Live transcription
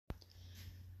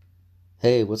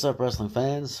Hey, what's up, wrestling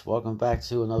fans? Welcome back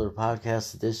to another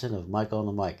podcast edition of Mike on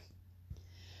the Mic.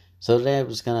 So today I'm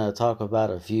just going to talk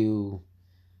about a few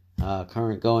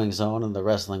current goings on in the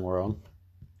wrestling world.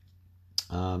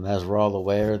 As we're all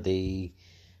aware, the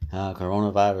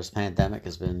coronavirus pandemic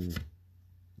has been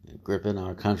gripping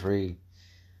our country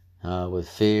with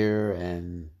fear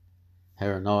and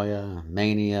paranoia,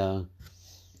 mania.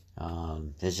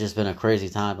 It's just been a crazy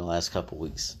time the last couple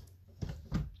weeks.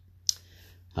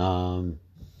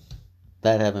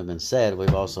 That having been said,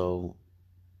 we've also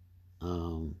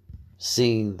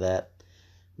seen that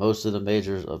most of the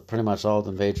majors, pretty much all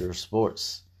the major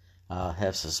sports,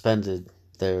 have suspended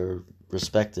their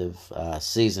respective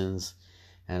seasons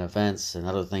and events and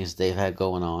other things they've had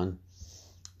going on.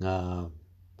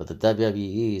 But the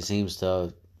WWE seems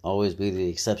to always be the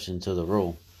exception to the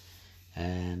rule.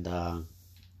 And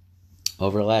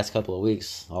over the last couple of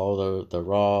weeks, all the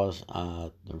Raws,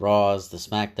 the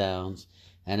SmackDowns,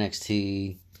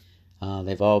 NXT,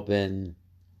 they've all been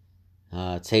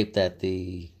taped at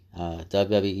the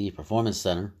WWE Performance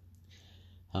Center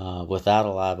without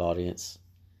a live audience,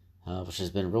 which has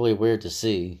been really weird to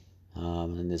see.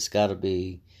 And it's got to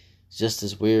be just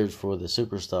as weird for the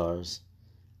superstars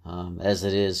as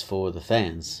it is for the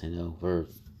fans. For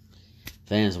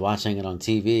fans watching it on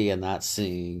TV and not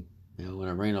seeing, an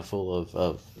arena full of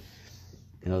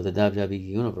the WWE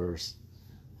universe.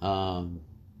 And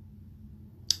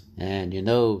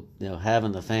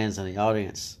having the fans in the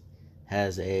audience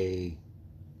has a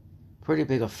pretty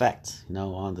big effect,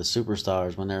 on the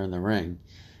superstars when they're in the ring,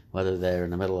 whether they're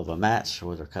in the middle of a match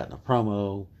or they're cutting a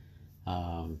promo,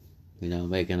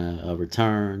 making a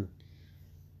return,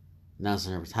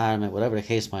 announcing a retirement, whatever the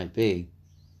case might be,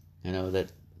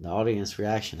 that the audience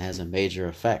reaction has a major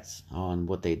effect on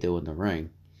what they do in the ring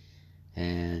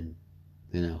and,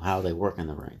 how they work in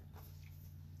the ring.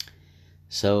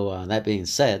 So, that being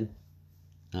said,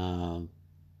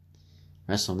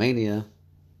 WrestleMania,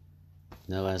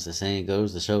 as the saying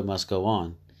goes, the show must go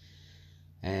on.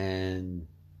 And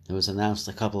it was announced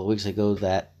a couple of weeks ago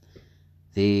that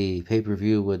the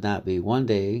pay-per-view would not be one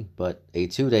day, but a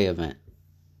 2-day event.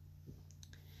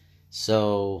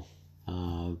 So,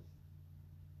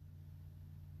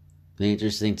 be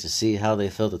interesting to see how they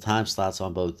fill the time slots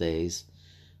on both days.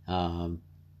 And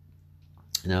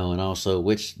also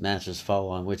which matches fall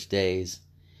on which days.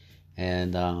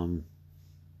 And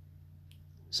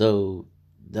so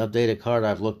the updated card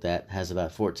I've looked at has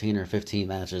about 14 or 15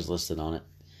 matches listed on it.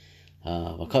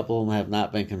 A couple of them have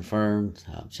not been confirmed.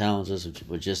 Challenges which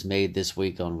were just made this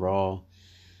week on Raw,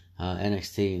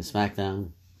 NXT, and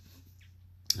SmackDown.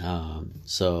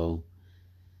 So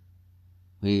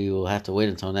we will have to wait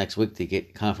until next week to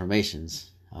get confirmations.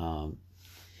 And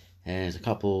there's a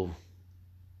couple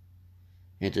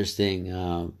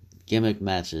interesting gimmick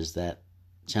matches that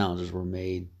challenges were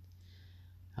made.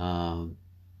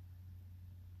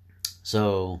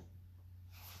 So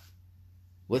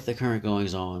with the current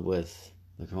goings on with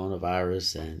the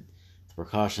coronavirus and the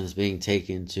precautions being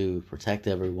taken to protect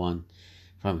everyone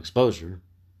from exposure,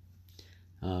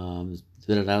 it's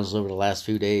been announced over the last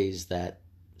few days that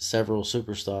several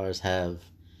superstars have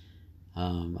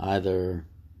either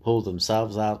pulled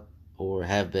themselves out or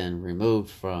have been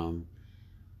removed from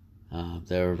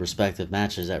their respective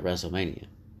matches at WrestleMania.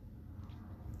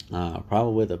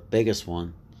 Probably the biggest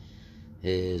one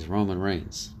is Roman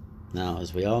Reigns. Now,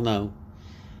 as we all know,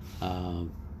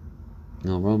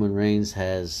 Roman Reigns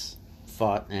has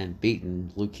fought and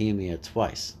beaten leukemia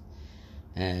twice.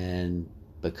 And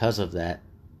because of that,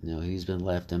 he's been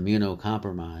left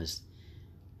immunocompromised.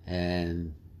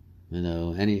 And,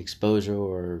 any exposure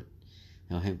or,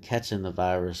 him catching the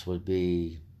virus would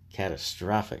be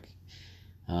catastrophic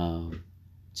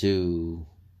to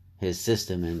his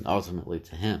system and ultimately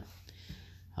to him.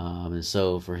 And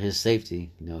so for his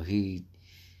safety, he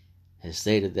has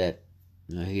stated that,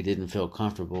 he didn't feel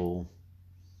comfortable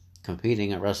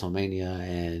competing at WrestleMania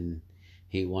and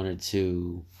he wanted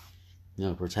to,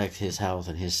 protect his health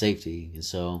and his safety. And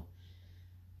so,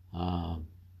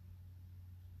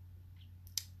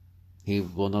 he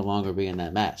will no longer be in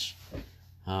that match.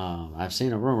 I've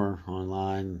seen a rumor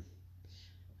online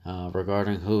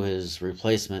regarding who his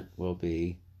replacement will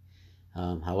be.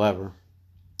 However,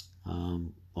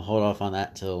 we'll hold off on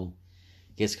that till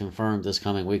it gets confirmed this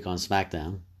coming week on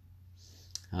SmackDown.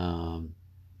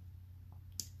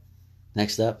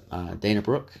 Next up, Dana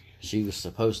Brooke. She was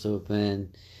supposed to have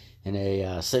been in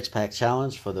a six-pack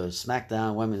challenge for the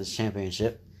SmackDown Women's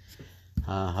Championship.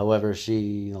 However,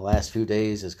 she, in the last few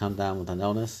days, has come down with an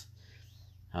illness.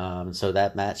 And so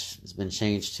that match has been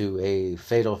changed to a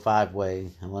fatal 5-way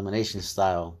elimination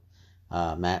style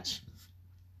match.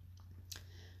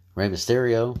 Rey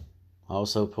Mysterio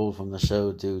also pulled from the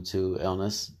show due to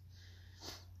illness.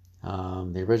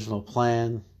 The original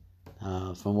plan,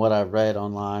 from what I read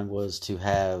online, was to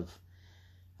have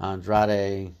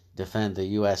Andrade defend the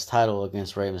U.S. title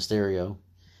against Rey Mysterio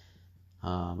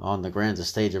on the grandest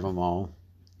stage of them all.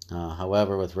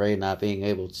 However, with Rey not being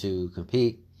able to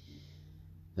compete,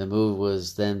 the move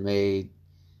was then made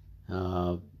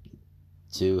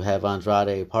to have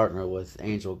Andrade partner with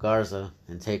Angel Garza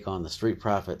and take on the Street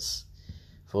Profits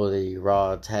for the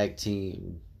Raw Tag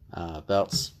Team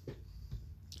belts.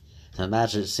 The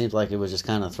match, it seems like it was just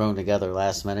kind of thrown together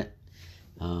last minute.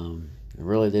 It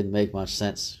really didn't make much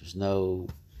sense. There's no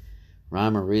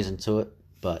rhyme or reason to it,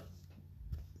 but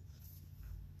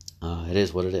it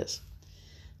is what it is.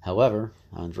 However,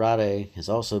 Andrade has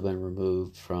also been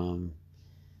removed from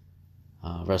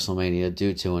WrestleMania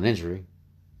due to an injury.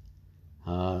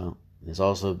 There's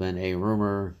also been a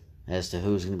rumor as to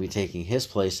who's going to be taking his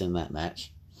place in that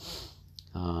match.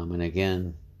 And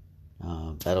again,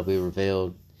 that'll be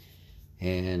revealed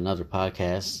in another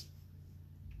podcast.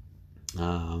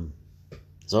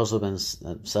 There's also been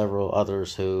several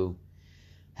others who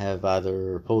have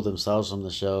either pulled themselves from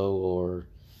the show or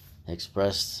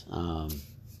expressed,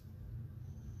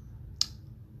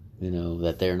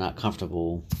 that they're not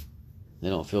comfortable. They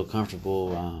don't feel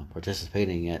comfortable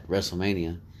participating at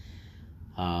WrestleMania.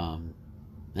 And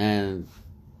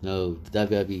the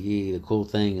WWE, the cool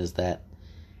thing is that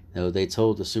they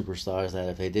told the superstars that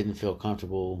if they didn't feel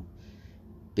comfortable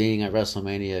being at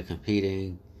WrestleMania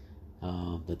competing,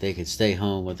 that they could stay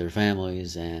home with their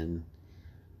families and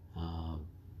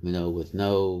with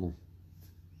no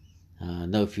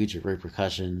future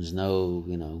repercussions,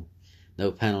 no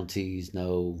penalties,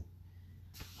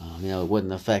 it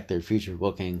wouldn't affect their future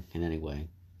booking in any way,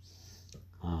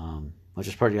 which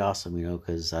is pretty awesome,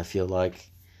 because I feel like,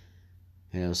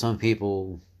 some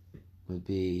people would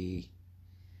be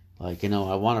like,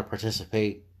 I want to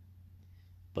participate,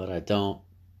 but I don't,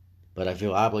 but I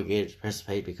feel obligated to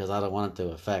participate because I don't want it to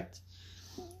affect,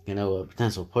 a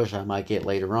potential push I might get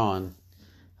later on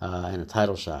in a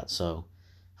title shot. So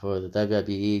for the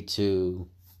WWE to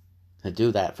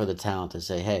do that for the talent, to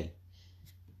say, hey,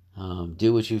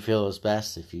 do what you feel is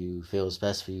best. If you feel it's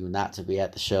best for you not to be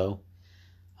at the show,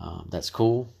 that's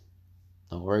cool.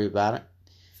 Don't worry about it.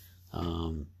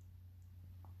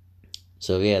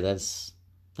 So yeah, that's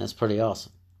pretty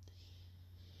awesome.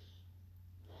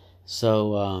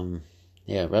 So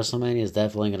WrestleMania is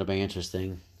definitely going to be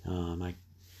interesting. I'm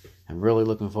really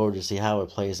looking forward to see how it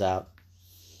plays out.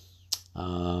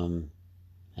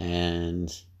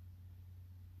 And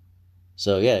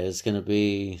so yeah, it's gonna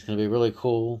be really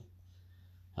cool.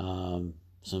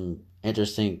 Some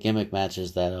interesting gimmick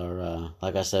matches that are,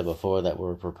 like I said before, that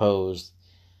were proposed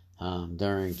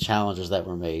during challenges that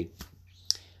were made.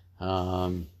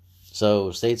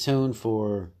 So stay tuned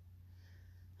for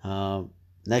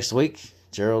next week.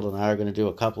 Gerald and I are going to do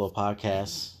a couple of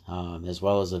podcasts, as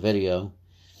well as a video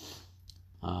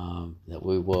that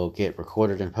we will get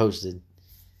recorded and posted.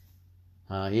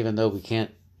 Even though we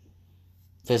can't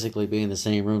physically be in the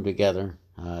same room together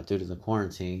due to the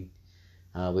quarantine,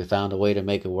 we found a way to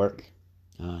make it work.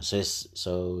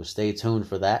 So stay tuned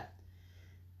for that.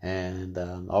 And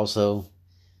also,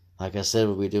 like I said,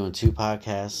 we'll be doing 2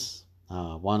 podcasts.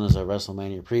 One is our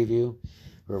WrestleMania preview,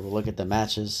 where we'll look at the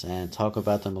matches and talk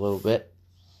about them a little bit.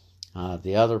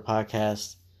 The other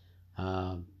podcast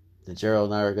that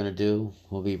Gerald and I are going to do,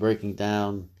 we'll be breaking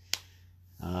down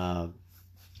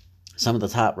some of the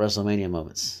top WrestleMania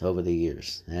moments over the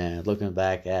years and looking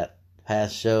back at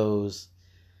past shows,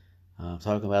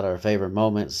 talking about our favorite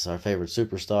moments, our favorite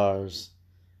superstars,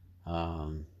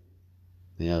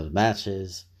 the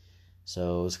matches.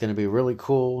 So it's going to be really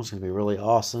cool. It's going to be really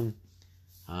awesome.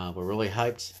 We're really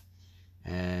hyped,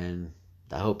 and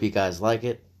I hope you guys like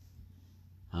it.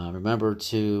 Remember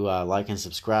to like and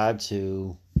subscribe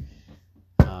to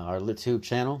our LitTube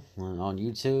channel on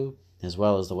YouTube, as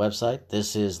well as the website.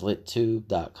 This is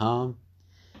littube.com.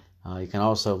 You can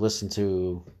also listen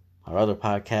to our other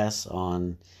podcasts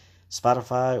on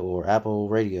Spotify or Apple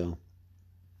Radio.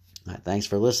 All right, thanks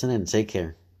for listening, and take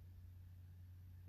care.